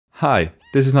Hi,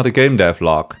 this is not a game dev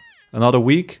log. Another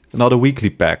week, another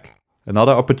weekly pack.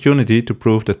 Another opportunity to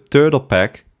prove that Turtle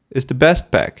Pack is the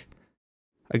best pack.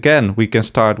 Again, we can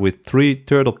start with 3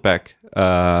 Turtle Pack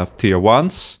tier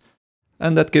 1s.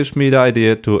 And that gives me the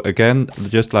idea to, again,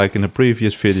 just like in the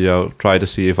previous video, try to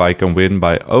see if I can win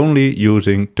by only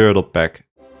using Turtle Pack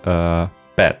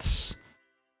pets.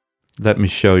 Let me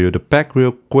show you the pack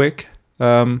real quick.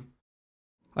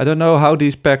 I don't know how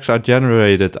these packs are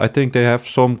generated. I think they have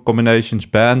some combinations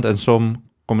banned and some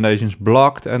combinations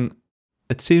blocked. And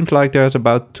it seems like there's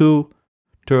about 2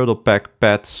 Turtle Pack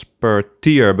pets per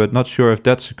tier, but not sure if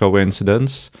that's a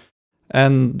coincidence.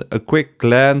 And a quick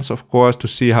glance, of course, to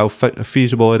see how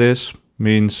feasible it is,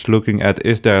 means looking at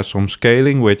is there some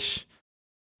scaling, which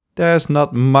there's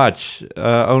not much.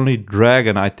 Only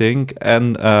Dragon, I think,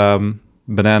 and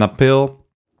Banana Pill.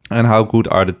 And how good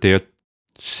are the tier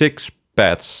 6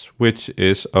 pets, which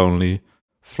is only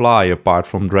Fly apart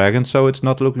from Dragon, so it's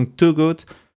not looking too good.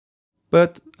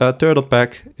 But Turtle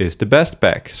Pack is the best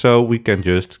pack, so we can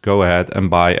just go ahead and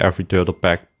buy every Turtle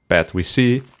Pack pet we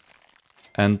see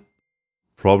and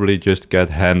probably just get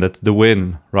handed the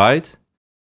win, right?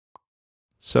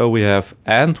 So we have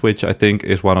Ant, which I think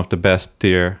is one of the best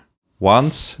tier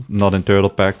 1s, not in Turtle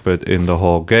Pack but in the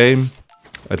whole game,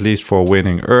 at least for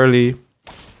winning early.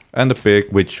 And the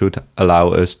Pig, which should allow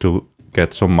us to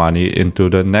get some money into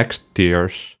the next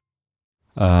tiers.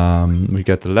 We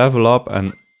get the level up,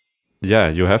 and yeah,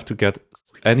 you have to get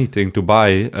anything to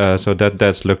buy, so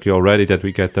that's lucky already that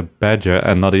we get the Badger,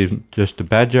 and not even just the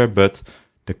Badger, but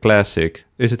the classic.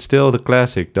 Is it still the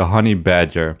classic? The Honey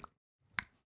Badger.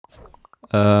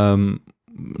 The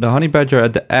Honey Badger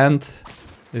at the end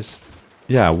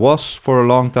was for a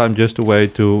long time just a way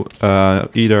to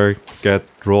either get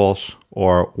draws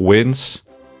or wins,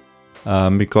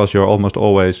 because you're almost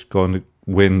always going to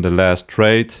win the last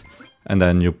trade, and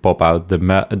then you pop out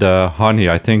the honey.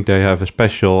 I think they have a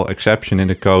special exception in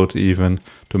the code even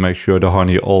to make sure the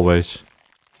honey always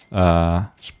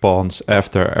spawns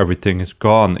after everything is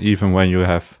gone, even when you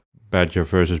have Badger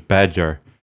versus Badger.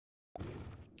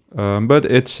 But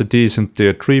it's a decent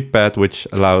tier 3 pet, which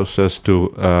allows us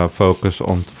to focus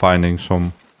on finding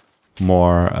some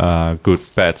more good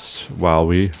pets while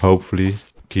we hopefully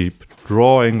keep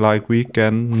drawing like we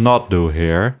can not do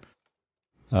here.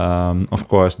 Of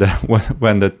course,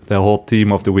 when the whole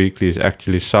team of the weekly is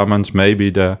actually summoned, maybe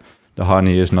the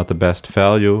honey is not the best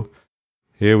value.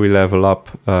 Here we level up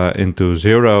into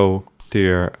 0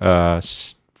 tier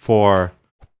 4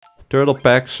 Turtle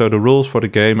Packs. So the rules for the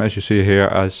game, as you see here,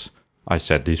 as I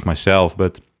said these myself,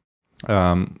 but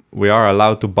we are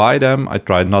allowed to buy them. I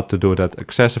tried not to do that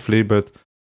excessively, but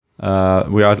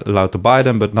we are allowed to buy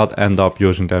them, but not end up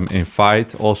using them in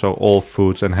fight. Also, all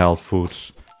foods and health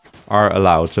foods are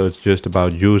allowed, so it's just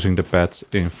about using the pets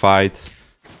in fight.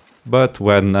 But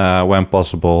when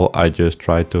possible, I just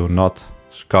try to not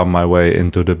scam my way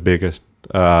into the biggest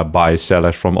buy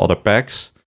sellers from other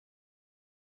packs.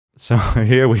 So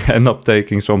here we end up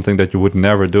taking something that you would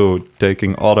never do,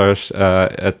 taking others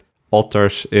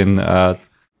otters in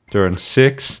turn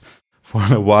 6 for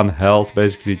the 1 health,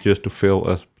 basically just to fill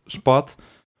a spot.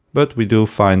 But we do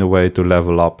find a way to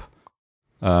level up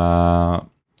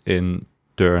in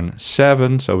turn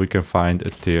 7, so we can find a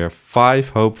tier 5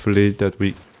 hopefully that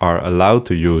we are allowed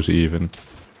to use even.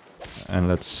 And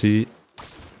let's see.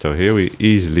 So here we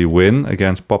easily win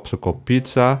against Popsicle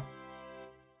Pizza.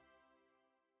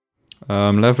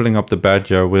 Leveling up the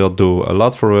Badger will do a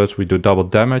lot for us. We do double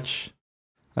damage.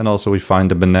 And also we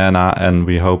find the banana, and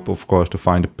we hope of course to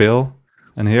find the pill.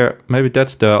 And here, maybe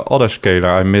that's the other scaler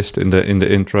I missed in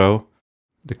the intro.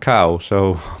 The cow.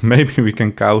 So maybe we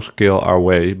can cow scale our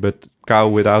way, but cow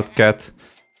without cat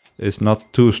is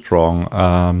not too strong.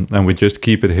 And we just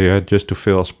keep it here just to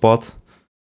fill a spot.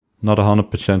 Not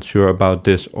 100% sure about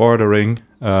this ordering.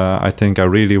 I think I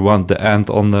really want the ant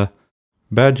on the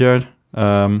Badger.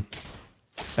 And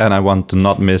I want to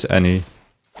not miss any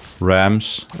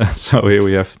rams. So here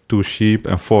we have 2 sheep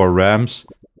and 4 rams.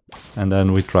 And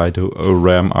then we try to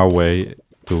ram our way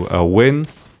to a win,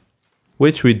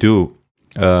 which we do.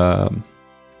 So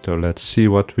let's see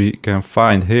what we can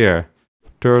find here.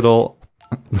 Turtle,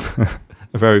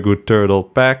 a very good Turtle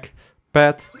Pack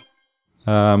pet,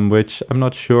 which I'm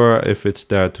not sure if it's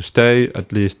there to stay.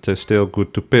 At least still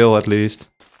good to pill at least.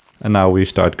 And now we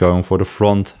start going for the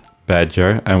front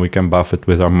Badger, and we can buff it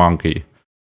with our monkey.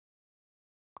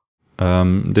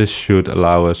 This should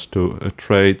allow us to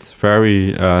trade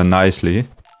very nicely,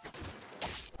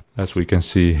 as we can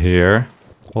see here.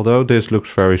 Although this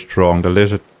looks very strong, the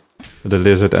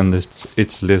lizard and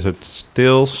its lizard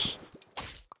stills,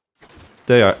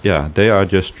 they are, yeah, they are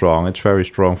just strong. It's very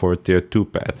strong for a tier 2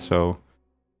 pet. So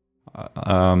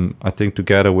I think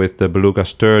together with the beluga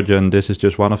sturgeon, this is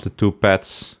just one of the 2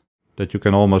 pets that you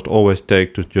can almost always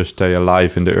take to just stay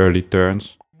alive in the early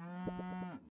turns.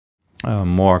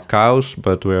 More cows,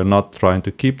 but we're not trying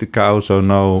to keep the cows, so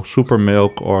no super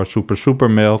milk or super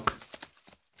milk.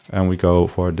 And we go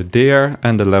for the deer,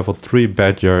 and the level 3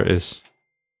 badger is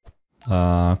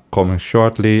coming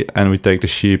shortly, and we take the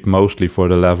sheep mostly for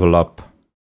the level up.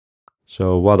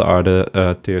 So what are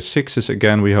the tier 6s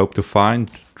again? We hope to find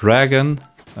dragon,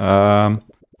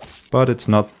 but it's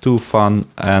not too fun,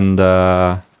 and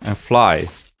fly,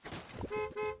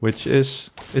 which is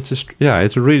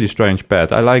it's a really strange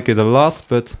pet. I like it a lot,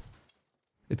 but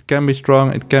it can be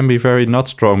strong, it can be very not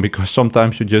strong, because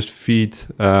sometimes you just feed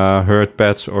hurt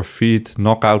pets or feed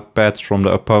knockout pets from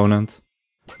the opponent.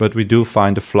 But we do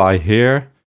find a fly here.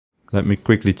 Let me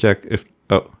quickly check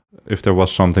if there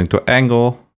was something to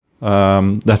angle.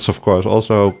 That's of course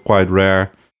also quite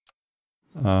rare.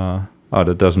 Oh,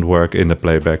 that doesn't work in the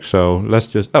playback. So let's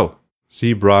just,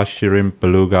 zebra, shrimp,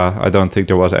 beluga. I don't think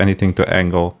there was anything to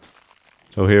angle.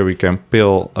 So here we can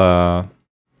pill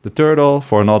the turtle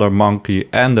for another monkey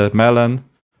and a melon.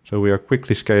 So we are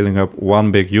quickly scaling up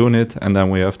one big unit, and then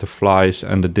we have the flies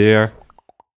and the deer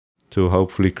to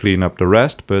hopefully clean up the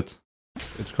rest. But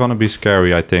it's gonna be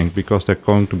scary, I think, because there are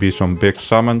going to be some big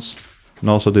summons. And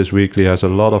also this weekly has a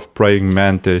lot of praying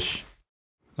mantis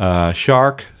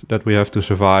shark that we have to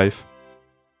survive.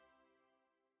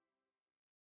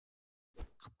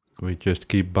 We just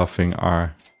keep buffing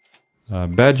our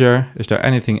badger. Is there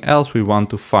anything else we want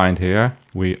to find here?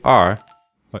 We are.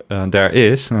 There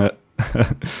is.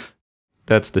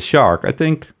 That's the shark. I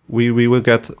think we will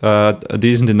get a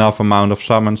decent enough amount of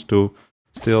summons to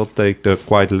still take the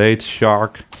quite late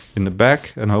shark in the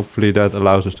back. And hopefully that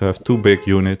allows us to have 2 big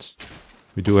units.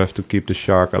 We do have to keep the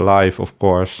shark alive, of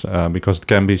course, because it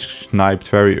can be sniped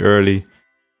very early.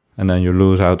 And then you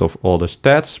lose out of all the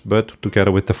stats. But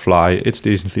together with the fly, it's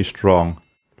decently strong.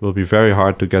 It will be very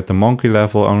hard to get the monkey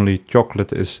level. Only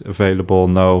chocolate is available,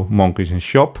 no monkeys in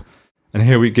shop. And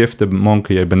here we give the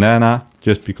monkey a banana,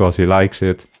 just because he likes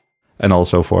it. And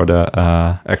also for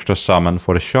the extra summon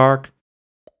for the shark.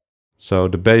 So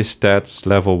the base stats,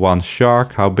 level 1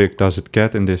 shark. How big does it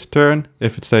get in this turn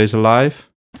if it stays alive?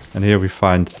 And here we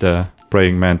find the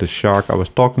praying mantis shark I was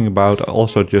talking about.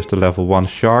 Also just a level 1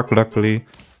 shark, luckily.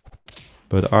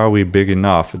 But are we big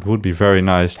enough? It would be very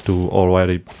nice to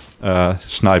already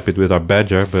snipe it with our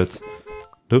badger, but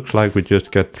looks like we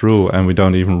just get through and we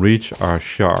don't even reach our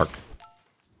shark.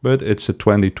 But it's a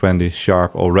 2020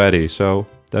 shark already, so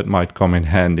that might come in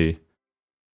handy.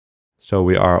 So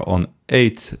we are on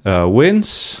 8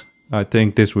 wins. I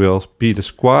think this will be the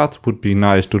squad. Would be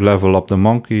nice to level up the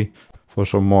monkey for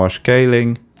some more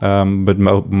scaling, but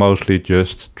mostly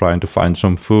just trying to find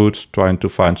some food, trying to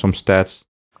find some stats,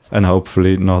 and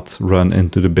hopefully not run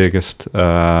into the biggest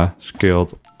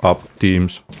skilled up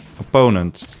team's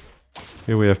opponent.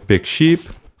 Here we have big sheep.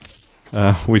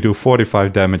 We do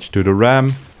 45 damage to the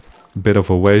ram. A bit of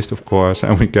a waste, of course,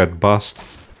 and we get bust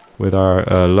with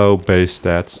our low base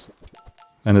stats.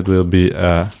 And it will be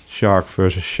a shark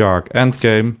versus shark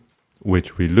endgame,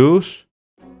 which we lose.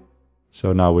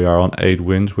 So now we are on 8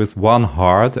 wins with 1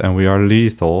 heart, and we are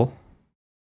lethal.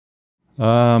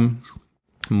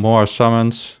 More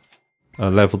summons. A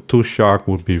level 2 shark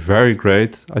would be very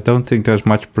great. I don't think there's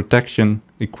much protection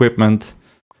equipment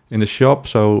in the shop,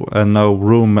 so no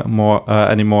room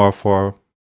anymore for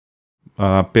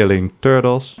pilling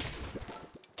turtles.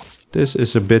 This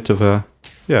is a bit of a,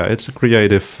 it's a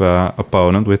creative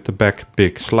opponent with the back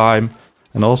big slime,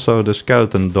 and also the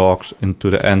skeleton dogs into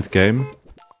the end game,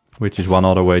 which is one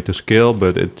other way to skill,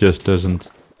 but it just doesn't,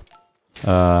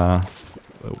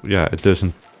 it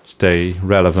doesn't stay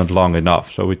relevant long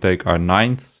enough. So we take our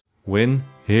 9th win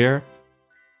here.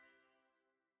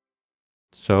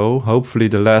 So hopefully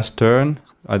the last turn.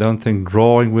 I don't think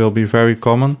drawing will be very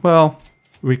common. Well,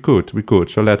 we could.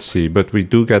 So let's see. But we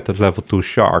do get the level 2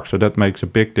 shark, so that makes a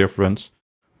big difference.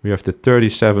 We have the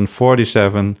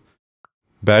 37-47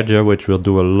 badger, which will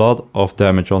do a lot of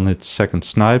damage on its second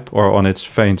snipe, or on its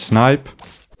feint snipe.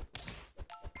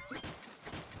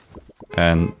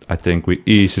 And I think we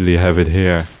easily have it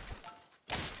here.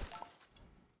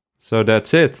 So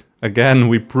that's it. Again,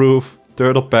 we prove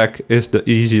Turtle Pack is the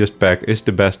easiest pack, is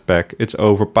the best pack. It's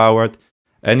overpowered.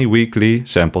 Any weekly,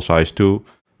 sample size 2,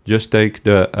 just take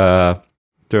the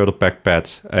Turtle Pack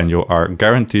pets and you are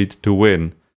guaranteed to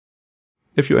win.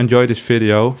 If you enjoyed this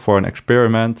video for an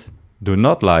experiment, do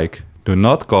not like, do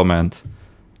not comment.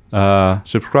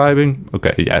 Subscribing,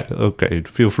 okay,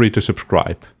 feel free to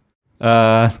subscribe.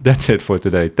 That's it for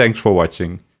today. Thanks for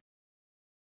watching.